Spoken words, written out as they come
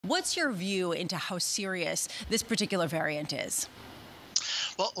What's your view into how serious this particular variant is?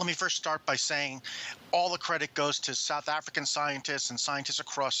 Well, let me first start by saying all the credit goes to South African scientists and scientists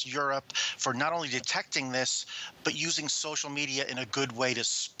across Europe for not only detecting this, but using social media in a good way to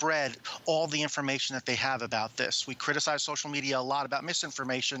spread all the information that they have about this. We criticize social media a lot about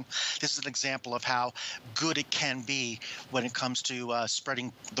misinformation. This is an example of how good it can be when it comes to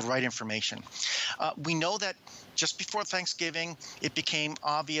spreading the right information. We know that just before Thanksgiving, it became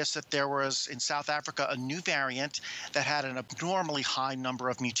obvious that there was, in South Africa, a new variant that had an abnormally high number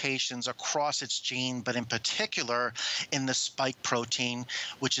of mutations across its gene, but in particular in the spike protein,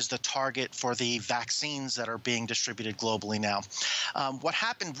 which is the target for the vaccines that are being distributed globally now. What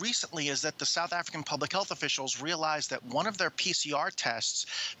happened recently is that the South African public health officials realized that one of their PCR tests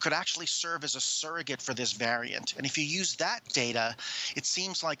could actually serve as a surrogate for this variant. And if you use that data, it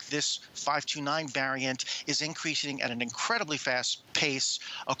seems like this 529 variant is increasing at an incredibly fast pace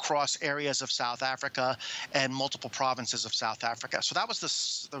across areas of South Africa and multiple provinces of South Africa. So that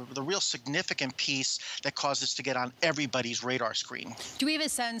was the real significant piece that caused this to get on everybody's radar screen. Do we have a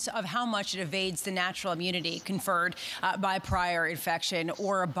sense of how much it evades the natural immunity conferred by prior infection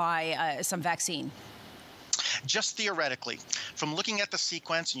or by some vaccine? Just theoretically, from looking at the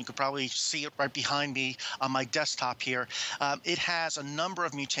sequence, and you could probably see it right behind me on my desktop here, it has a number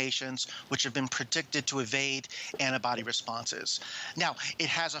of mutations which have been predicted to evade antibody responses. Now, it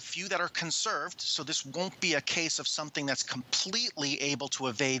has a few that are conserved, so this won't be a case of something that's completely able to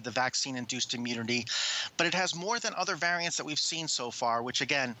evade the vaccine-induced immunity, but it has more than other variants that we've seen so far, which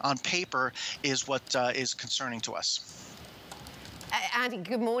again, on paper, is what is concerning to us. Andy,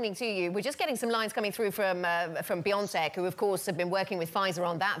 good morning to you. We're just getting some lines coming through from BioNTech, who, of course, have been working with Pfizer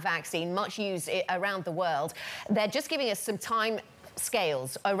on that vaccine, much used around the world. They're just giving us some time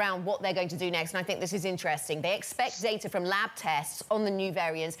scales around what they're going to do next, and I think this is interesting. They expect data from lab tests on the new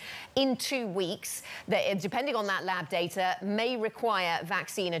variants in 2 weeks. That, depending on that lab data, may require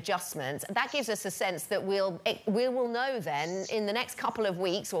vaccine adjustments. That gives us a sense that we will know then in the next couple of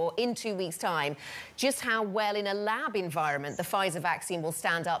weeks or in 2 weeks' time just how well in a lab environment the Pfizer vaccine will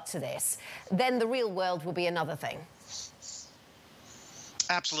stand up to this. Then the real world will be another thing.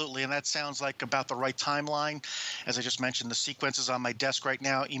 Absolutely, and that sounds like about the right timeline. As I just mentioned, the sequence is on my desk right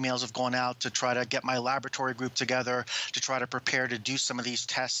now. Emails have gone out to try to get my laboratory group together to try to prepare to do some of these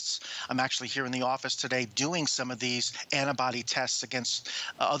tests. I'm actually here in the office today doing some of these antibody tests against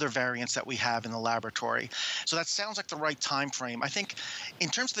other variants that we have in the laboratory. So that sounds like the right time frame. I think in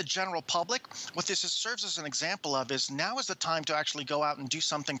terms of the general public, what this serves as an example of is now is the time to actually go out and do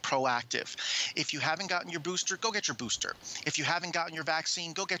something proactive. If you haven't gotten your booster, go get your booster. If you haven't gotten your vaccine,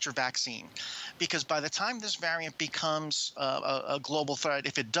 go get your vaccine, because by the time this variant becomes a global threat,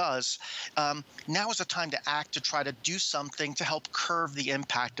 if it does, now is the time to act to try to do something to help curb the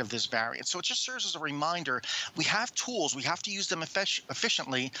impact of this variant. So it just serves as a reminder, we have tools, we have to use them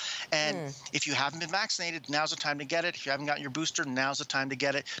efficiently, and if you haven't been vaccinated, now's the time to get it. If you haven't gotten your booster, now's the time to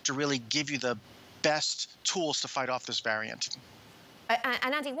get it, to really give you the best tools to fight off this variant.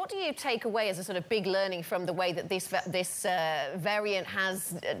 And Andy, what do you take away as a sort of big learning from the way that this variant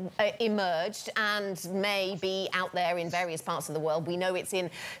has emerged and may be out there in various parts of the world? We know it's in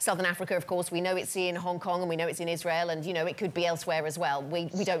Southern Africa, of course. We know it's in Hong Kong, and we know it's in Israel, and, you know, it could be elsewhere as well. We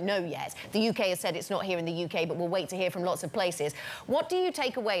don't know yet. The UK has said it's not here in the UK, but we'll wait to hear from lots of places. What do you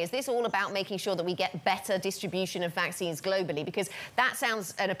take away? Is this all about making sure that we get better distribution of vaccines globally? Because that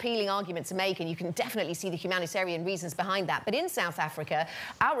sounds an appealing argument to make, and you can definitely see the humanitarian reasons behind that. But in South Africa,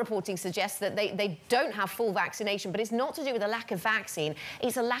 our reporting suggests that they don't have full vaccination, but it's not to do with a lack of vaccine.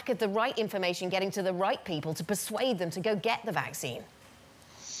 It's a lack of the right information getting to the right people to persuade them to go get the vaccine.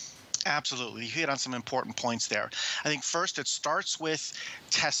 Absolutely. You hit on some important points there. I think first it starts with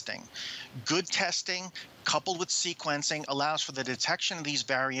testing. Good testing coupled with sequencing allows for the detection of these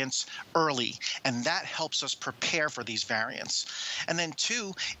variants early, and that helps us prepare for these variants. And then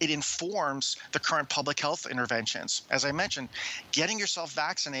two, it informs the current public health interventions. As I mentioned, getting yourself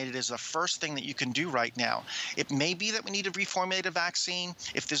vaccinated is the first thing that you can do right now. It may be that we need to reformulate a vaccine.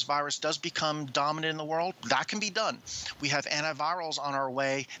 If this virus does become dominant in the world, that can be done. We have antivirals on our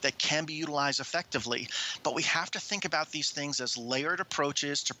way that can be utilized effectively, but we have to think about these things as layered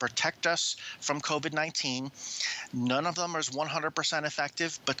approaches to protect us from COVID-19. None of them is 100%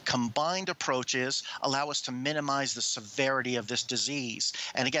 effective, but combined approaches allow us to minimize the severity of this disease.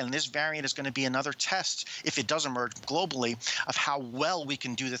 And again, this variant is going to be another test, if it does emerge globally, of how well we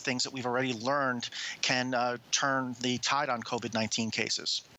can do the things that we've already learned can turn the tide on COVID-19 cases.